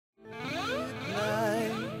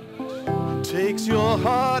takes your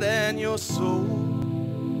heart and your soul.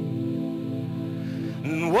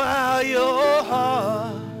 And while your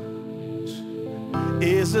heart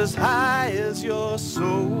is as high as your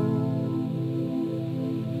soul,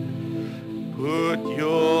 put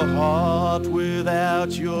your heart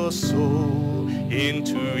without your soul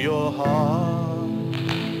into your heart.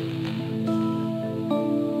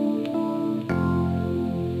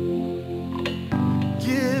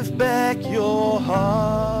 Give back your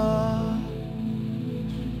heart.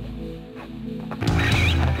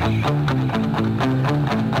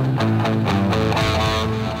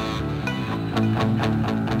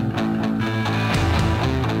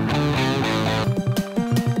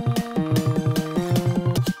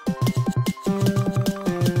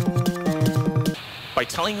 By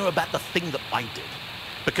telling you about the thing that I did.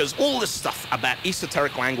 Because all this stuff about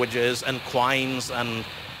esoteric languages and quines and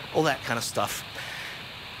all that kind of stuff,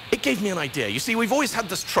 it gave me an idea. You see, we've always had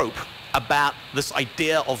this trope about this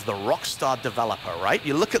idea of the rockstar developer, right?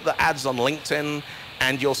 You look at the ads on LinkedIn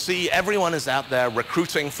and you'll see everyone is out there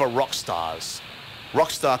recruiting for rock stars.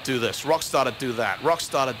 Rockstar do this, rockstar to do that,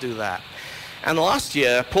 rockstar to do that. And last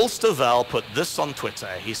year, Paul Stovall put this on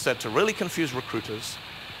Twitter. He said, to really confuse recruiters,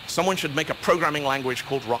 someone should make a programming language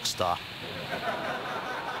called RockStar.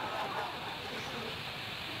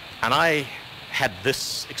 And I had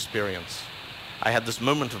this experience. I had this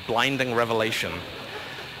moment of blinding revelation.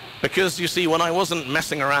 Because, you see, when I wasn't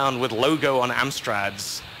messing around with logo on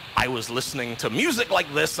Amstrads, I was listening to music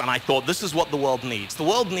like this, and I thought, this is what the world needs. The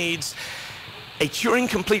world needs a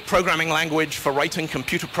Turing-complete programming language for writing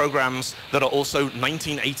computer programs that are also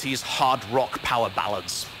 1980s hard rock power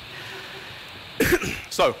ballads.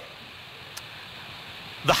 So,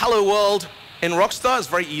 the hello world in RockStar is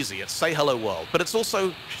very easy. It's say hello world, but it's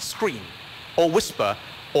also scream, or whisper,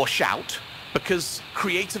 or shout, because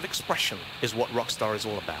creative expression is what RockStar is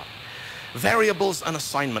all about. Variables and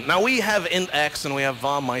assignment. Now we have int x and we have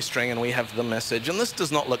var mystring and we have the message, and this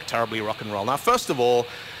does not look terribly rock and roll. Now first of all,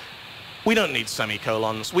 we don't need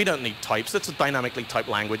semicolons, we don't need types. It's a dynamically typed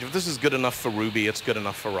language. If this is good enough for Ruby, it's good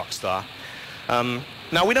enough for RockStar.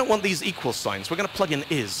 Now we don't want these equal signs. We're going to plug in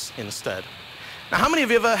is instead. Now, how many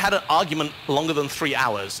of you ever had an argument longer than 3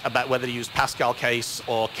 hours about whether to use Pascal case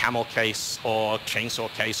or camel case or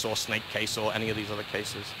chainsaw case or snake case or any of these other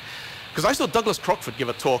cases? Because I saw Douglas Crockford give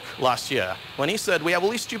a talk last year when he said we have all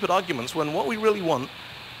these stupid arguments when what we really want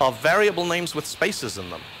are variable names with spaces in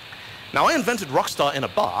them. Now, I invented RockStar in a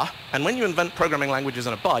bar, and when you invent programming languages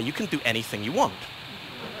in a bar, you can do anything you want.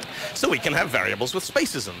 So we can have variables with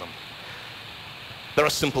spaces in them. There are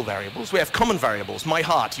simple variables. We have common variables, my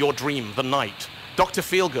heart, your dream, the night, Dr.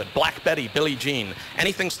 Feelgood, Black Betty, Billie Jean.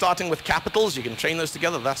 Anything starting with capitals, you can chain those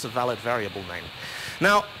together, that's a valid variable name.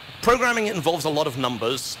 Now, programming involves a lot of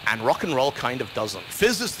numbers, and rock and roll kind of doesn't.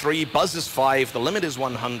 Fizz is 3, buzz is 5, the limit is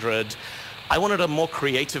 100. I wanted a more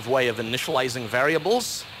creative way of initializing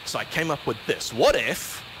variables, so I came up with this. What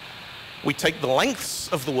if we take the lengths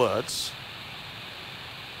of the words,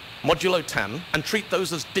 modulo 10, and treat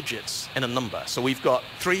those as digits in a number? So we've got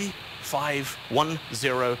 3, 5, 1,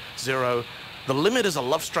 0, 0. The limit is a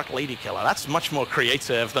love-struck lady killer. That's much more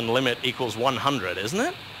creative than limit equals 100, isn't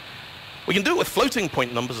it? We can do it with floating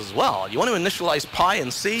point numbers as well. You want to initialize pi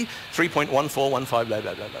in C, 3.1415, blah, blah,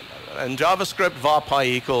 blah, blah, blah. In JavaScript, var pi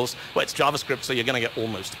equals, well, it's JavaScript, so you're going to get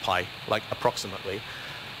almost pi, like approximately.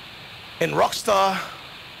 In RockStar,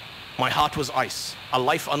 my heart was ice, a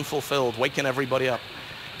life unfulfilled, waking everybody up,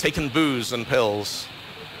 taking booze and pills.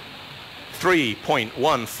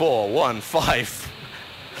 3.1415.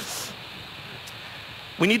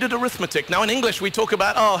 We needed arithmetic. Now in English we talk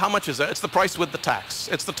about, oh, how much is it? It's the price with the tax.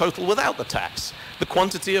 It's the total without the tax. The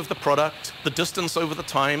quantity of the product, the distance over the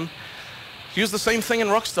time. Use the same thing in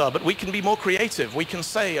RockStar, but we can be more creative. We can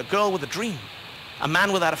say a girl with a dream, a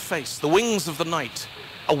man without a face, the wings of the night,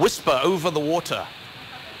 a whisper over the water.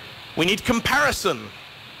 We need comparison.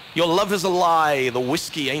 Your love is a lie, the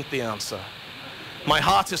whiskey ain't the answer. My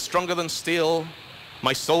heart is stronger than steel.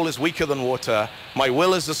 My soul is weaker than water. My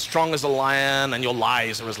will is as strong as a lion, and your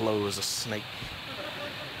lies are as low as a snake.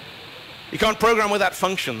 You can't program without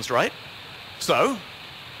functions, right? So,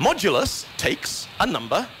 modulus takes a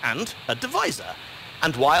number and a divisor.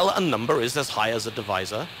 And while a number is as high as a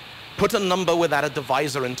divisor, put a number without a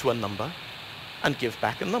divisor into a number, and give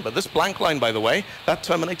back a number. This blank line, by the way, that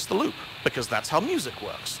terminates the loop, because that's how music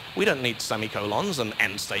works. We don't need semicolons and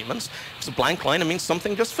end statements. If it's a blank line, it means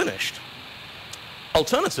something just finished.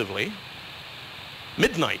 Alternatively,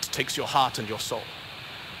 midnight takes your heart and your soul.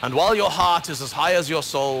 And while your heart is as high as your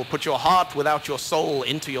soul, put your heart without your soul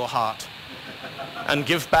into your heart and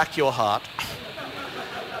give back your heart.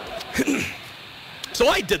 So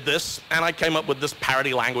I did this, and I came up with this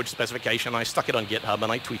parody language specification. I stuck it on GitHub,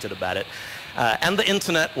 and I tweeted about it. And the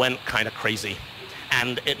internet went kind of crazy.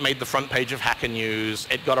 And it made the front page of Hacker News.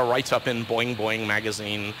 It got a write-up in Boing Boing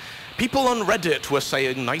magazine. People on Reddit were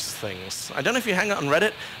saying nice things. I don't know if you hang out on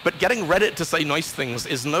Reddit, but getting Reddit to say nice things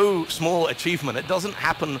is no small achievement. It doesn't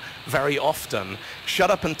happen very often. Shut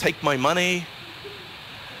up and take my money.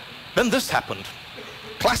 Then this happened.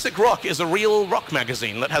 Classic Rock is a real rock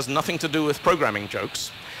magazine that has nothing to do with programming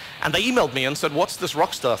jokes. And they emailed me and said, what's this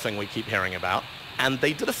RockStar thing we keep hearing about? And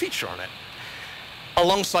they did a feature on it,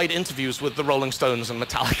 alongside interviews with the Rolling Stones and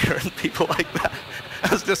Metallica and people like that.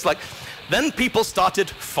 I was just like, then people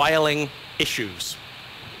started filing issues.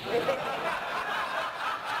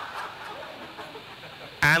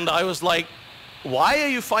 And I was like, why are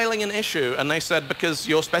you filing an issue? And they said, because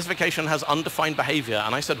your specification has undefined behavior.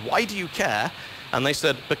 And I said, why do you care? And they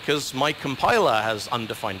said, because my compiler has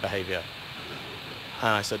undefined behavior. And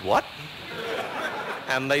I said, what?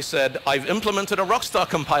 And they said, I've implemented a RockStar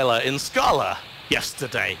compiler in Scala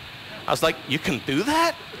yesterday. I was like, you can do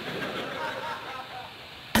that?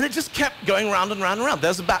 And it just kept going round and round and round.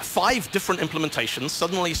 There's about 5 different implementations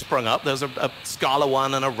suddenly sprung up. There's a Scala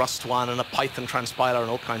one and a Rust one and a Python transpiler and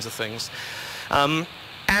all kinds of things. And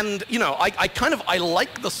you know, I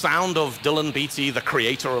like the sound of Dylan Beattie, the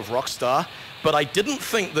creator of RockStar, but I didn't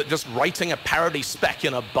think that just writing a parody spec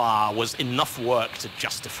in a bar was enough work to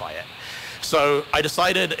justify it. So I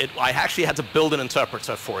decided I actually had to build an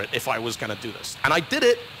interpreter for it if I was going to do this. And I did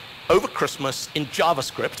it over Christmas in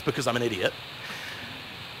JavaScript because I'm an idiot.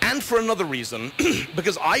 And for another reason,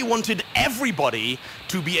 because I wanted everybody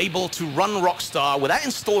to be able to run RockStar without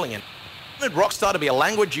installing it. I wanted RockStar to be a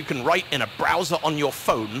language you can write in a browser on your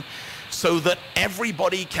phone so that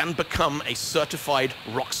everybody can become a certified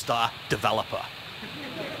RockStar developer.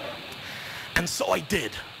 And so I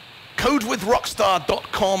did.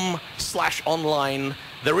 codewithrockstar.com/online.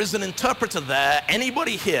 There is an interpreter there.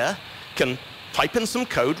 Anybody here can type in some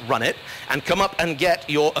code, run it, and come up and get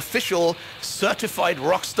your official certified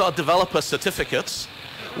RockStar developer certificates,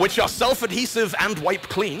 which are self-adhesive and wipe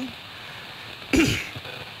clean.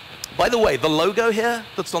 By the way, the logo here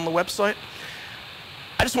that's on the website,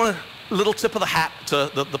 I just want a little tip of the hat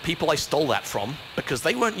to the people I stole that from, because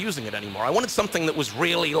they weren't using it anymore. I wanted something that was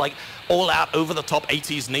really like all out, over the top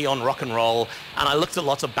 80s neon rock and roll, and I looked at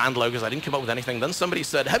lots of band logos. I didn't come up with anything. Then somebody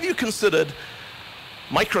said, have you considered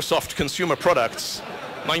Microsoft Consumer Products,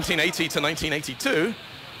 1980 to 1982?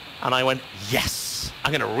 And I went, yes,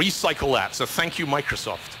 I'm going to recycle that. So thank you,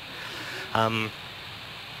 Microsoft.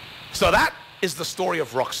 So that is the story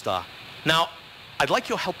of RockStar. Now, I'd like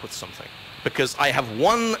your help with something, because I have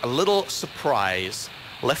one little surprise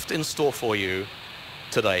left in store for you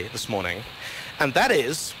today, this morning. And that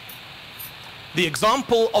is the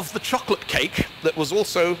example of the chocolate cake that was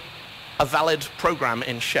also a valid program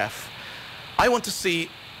in Chef. I want to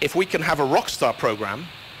see if we can have a RockStar program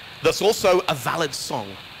that's also a valid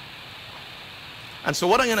song. And so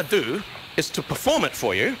what I'm going to do is to perform it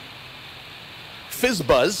for you,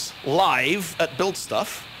 FizzBuzz, live at Build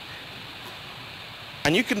Stuff,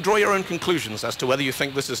 and you can draw your own conclusions as to whether you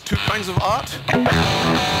think this is 2 kinds of art, or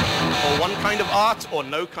 1 kind of art, or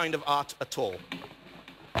no kind of art at all. Is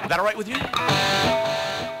that all right with you?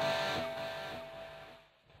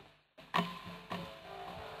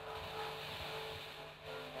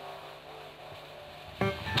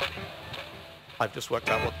 I've just worked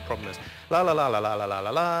out what the problem is. La la la la la la la la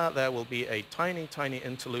la. There will be a tiny, tiny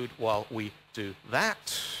interlude while we do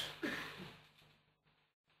that.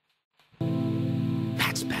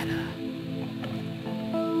 That's better.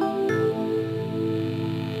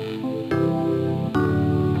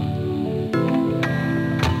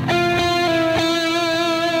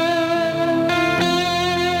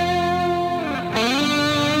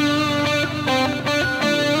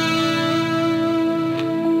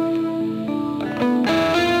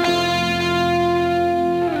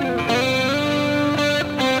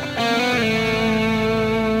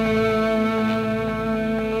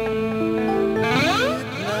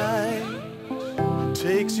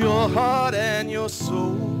 Your heart and your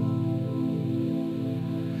soul,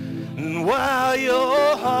 and while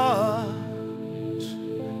your heart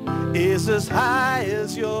is as high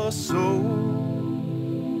as your soul,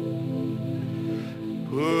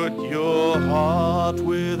 put your heart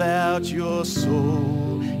without your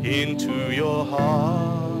soul into your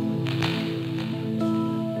heart.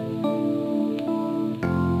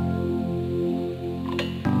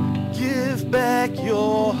 Give back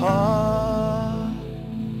your heart.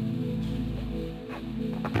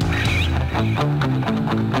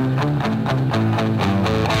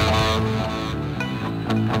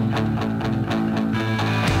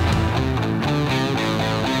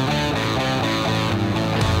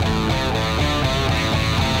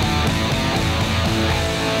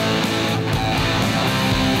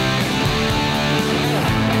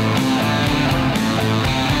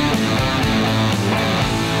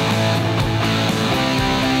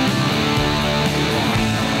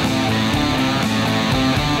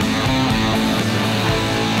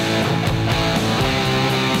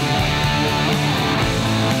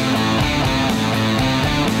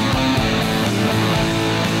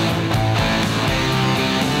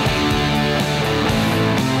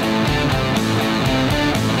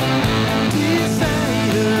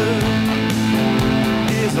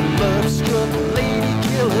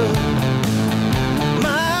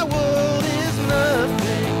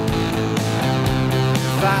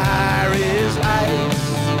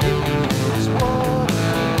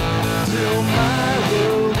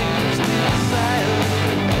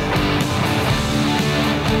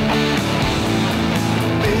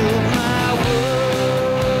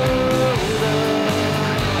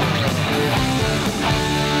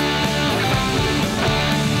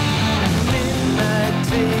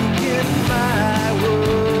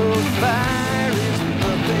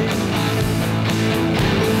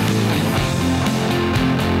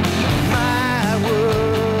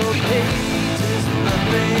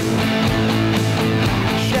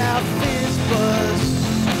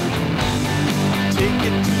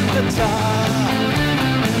 the top.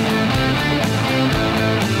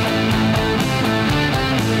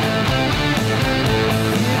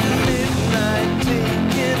 Midnight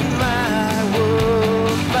taking my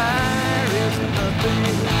world, fire is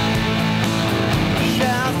nothing.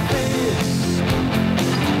 Shout this,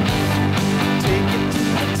 take it to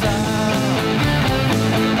the top.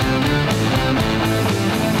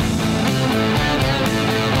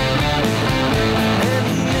 And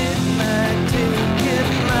midnight taking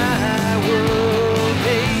my world,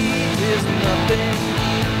 hate is nothing.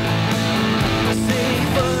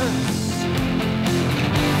 Save us,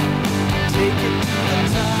 take it to the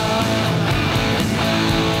top.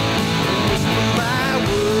 Whisper my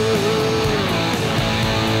world.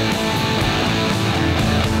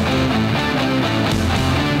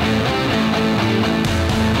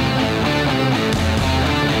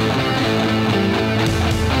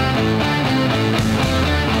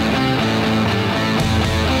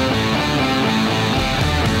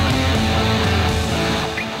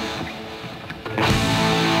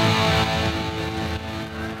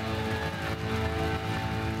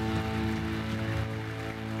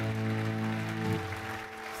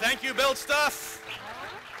 Thank you, Build Stuff.